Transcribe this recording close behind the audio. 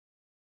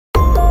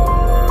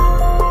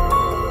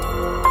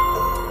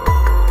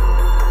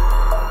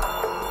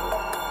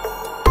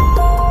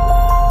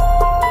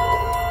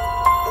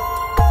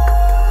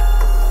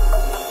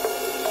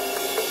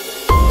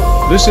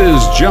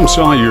This is Jim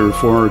Sawyer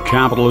for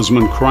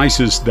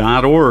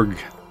capitalismandcrisis.org,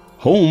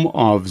 home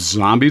of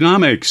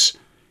Zombienomics.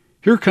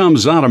 Here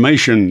comes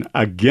automation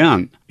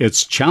again.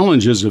 Its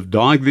challenges have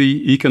dogged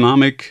the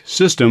economic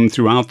system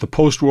throughout the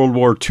post-World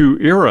War II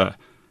era.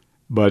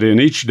 But in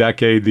each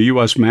decade, the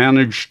U.S.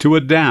 managed to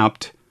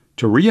adapt,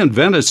 to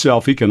reinvent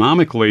itself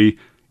economically,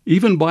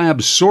 even by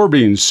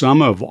absorbing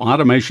some of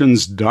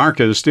automation's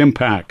darkest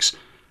impacts.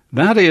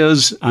 That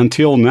is,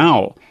 until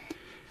now.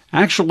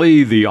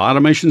 Actually, the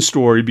automation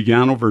story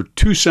began over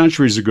 2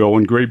 centuries ago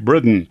in Great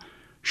Britain,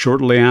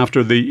 shortly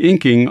after the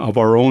inking of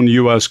our own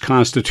U.S.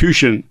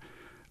 Constitution.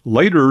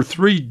 Later,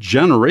 3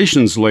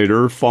 generations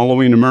later,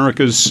 following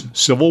America's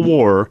Civil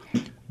War,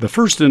 the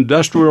first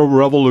industrial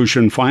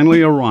revolution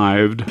finally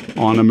arrived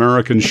on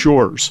American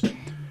shores.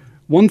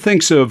 One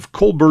thinks of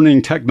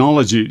coal-burning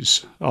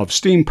technologies, of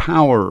steam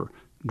power,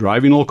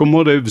 driving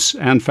locomotives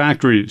and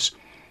factories.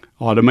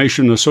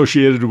 Automation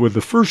associated with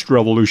the first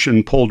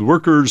revolution pulled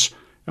workers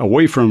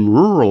away from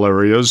rural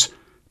areas,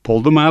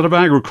 pulled them out of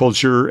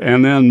agriculture,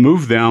 and then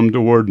moved them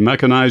toward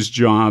mechanized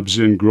jobs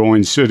in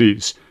growing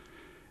cities.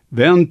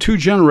 Then, 2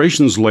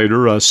 generations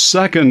later, a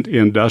second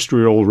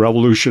industrial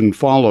revolution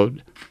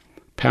followed,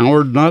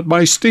 powered not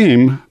by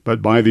steam,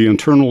 but by the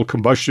internal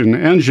combustion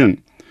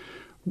engine.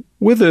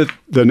 With it,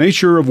 the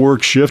nature of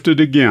work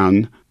shifted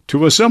again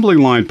to assembly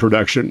line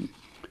production.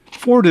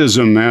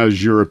 Fordism,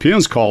 as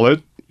Europeans call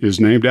it, is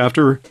named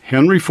after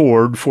Henry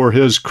Ford for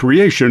his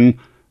creation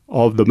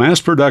of the mass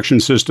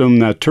production system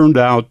that turned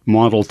out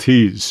Model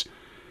Ts.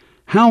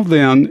 How,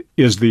 then,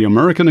 is the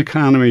American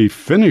economy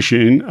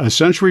finishing a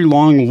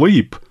century-long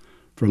leap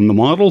from the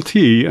Model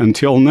T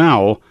until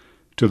now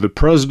to the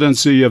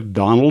presidency of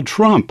Donald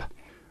Trump?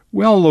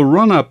 Well, the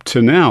run-up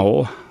to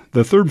now,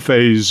 the third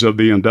phase of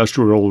the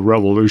Industrial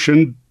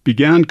Revolution,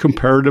 began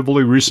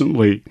comparatively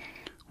recently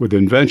with the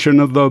invention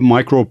of the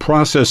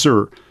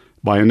microprocessor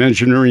by an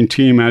engineering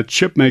team at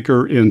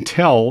chipmaker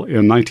Intel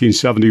in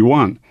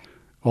 1971.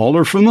 All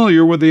are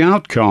familiar with the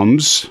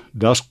outcomes: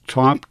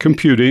 desktop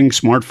computing,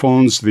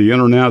 smartphones, the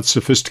internet,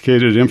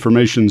 sophisticated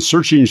information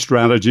searching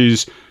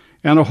strategies,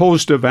 and a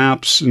host of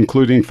apps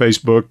including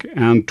Facebook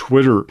and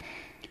Twitter.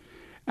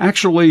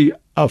 Actually,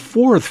 a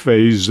fourth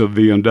phase of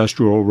the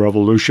Industrial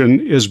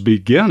Revolution is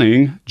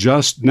beginning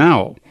just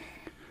now.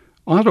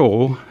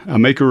 Otto, a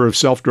maker of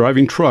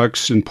self-driving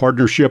trucks in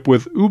partnership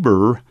with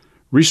Uber,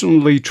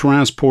 recently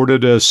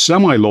transported a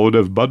semi-load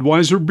of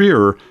Budweiser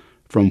beer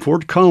from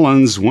Fort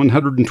Collins,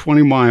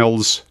 120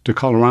 miles, to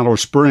Colorado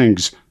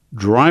Springs,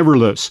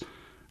 driverless,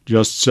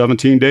 just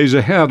 17 days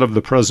ahead of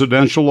the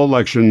presidential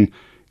election,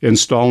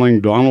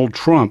 installing Donald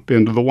Trump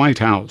into the White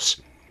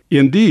House.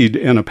 Indeed,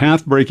 in a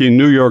path-breaking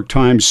New York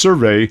Times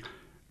survey,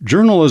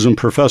 journalism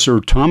professor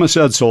Thomas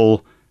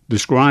Edsall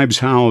describes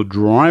how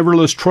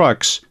driverless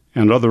trucks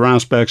and other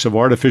aspects of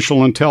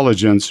artificial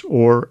intelligence,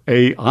 or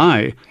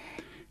AI,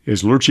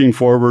 is lurching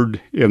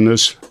forward in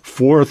this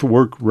fourth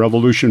work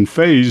revolution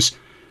phase,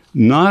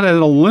 not at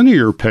a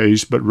linear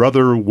pace, but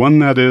rather one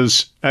that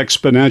is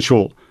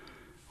exponential.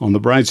 On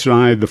the bright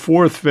side, the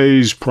fourth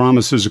phase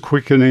promises a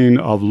quickening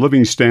of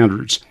living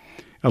standards,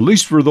 at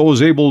least for those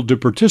able to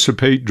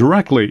participate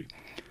directly.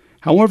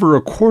 However,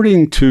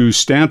 according to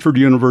Stanford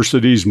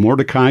University's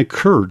Mordecai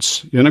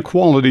Kurtz,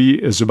 inequality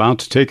is about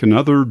to take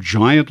another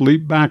giant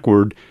leap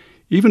backward,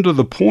 even to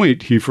the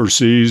point he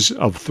foresees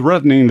of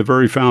threatening the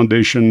very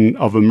foundation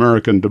of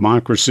American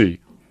democracy.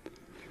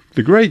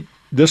 The great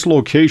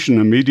dislocation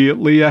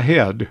immediately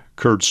ahead,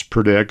 Kurtz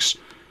predicts,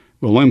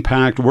 will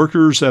impact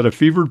workers at a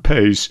fevered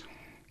pace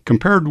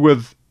compared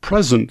with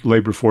present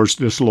labor force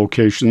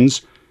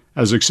dislocations,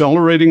 as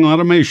accelerating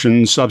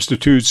automation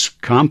substitutes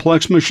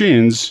complex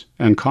machines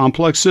and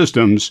complex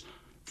systems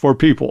for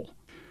people.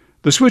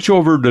 The switch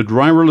over to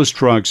driverless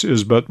trucks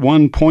is but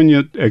one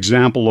poignant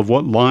example of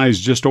what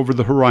lies just over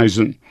the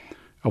horizon,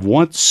 of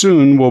what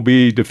soon will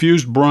be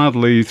diffused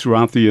broadly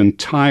throughout the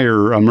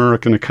entire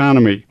American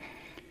economy.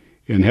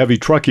 In heavy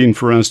trucking,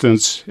 for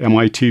instance,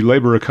 MIT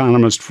labor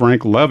economist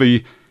Frank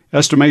Levy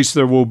estimates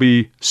there will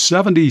be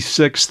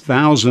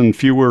 76,000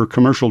 fewer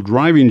commercial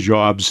driving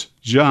jobs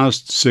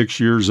just 6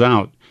 years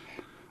out.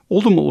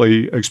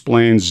 Ultimately,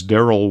 explains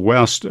Darrell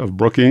West of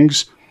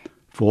Brookings,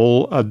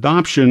 full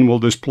adoption will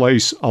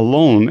displace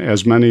alone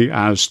as many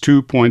as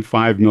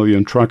 2.5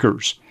 million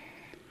truckers.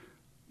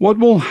 What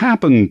will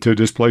happen to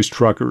displaced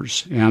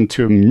truckers and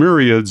to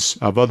myriads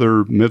of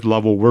other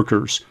mid-level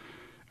workers?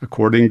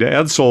 According to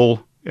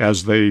Edsall,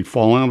 as they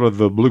fall out of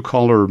the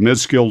blue-collar,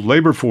 mid-skilled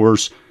labor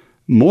force,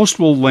 most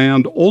will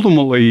land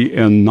ultimately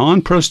in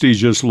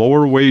non-prestigious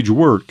lower-wage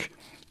work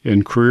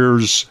in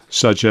careers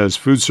such as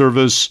food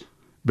service,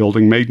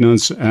 building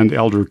maintenance, and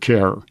elder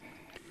care.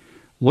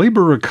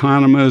 Labor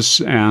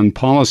economists and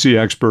policy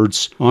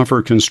experts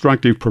offer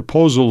constructive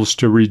proposals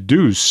to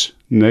reduce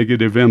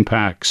negative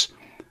impacts.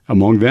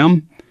 Among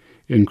them,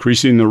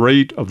 increasing the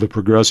rate of the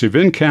progressive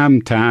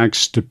income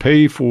tax to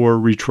pay for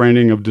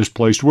retraining of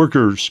displaced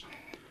workers,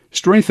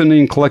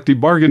 strengthening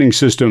collective bargaining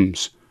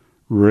systems,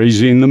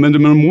 raising the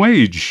minimum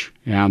wage,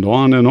 and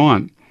on and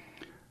on.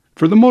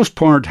 For the most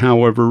part,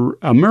 however,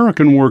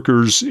 American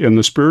workers, in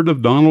the spirit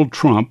of Donald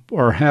Trump,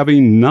 are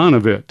having none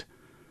of it.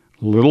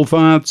 Little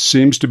thought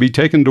seems to be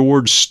taken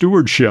towards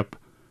stewardship,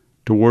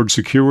 towards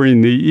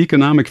securing the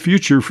economic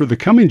future for the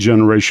coming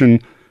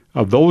generation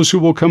of those who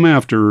will come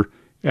after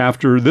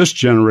this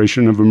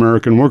generation of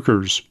American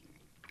workers.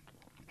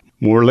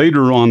 More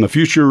later on the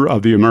future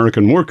of the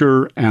American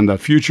worker and the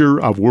future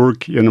of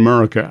work in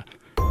America.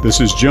 This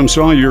is Jim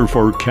Sawyer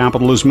for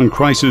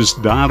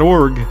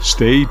CapitalismInCrisis.org.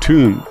 Stay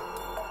tuned.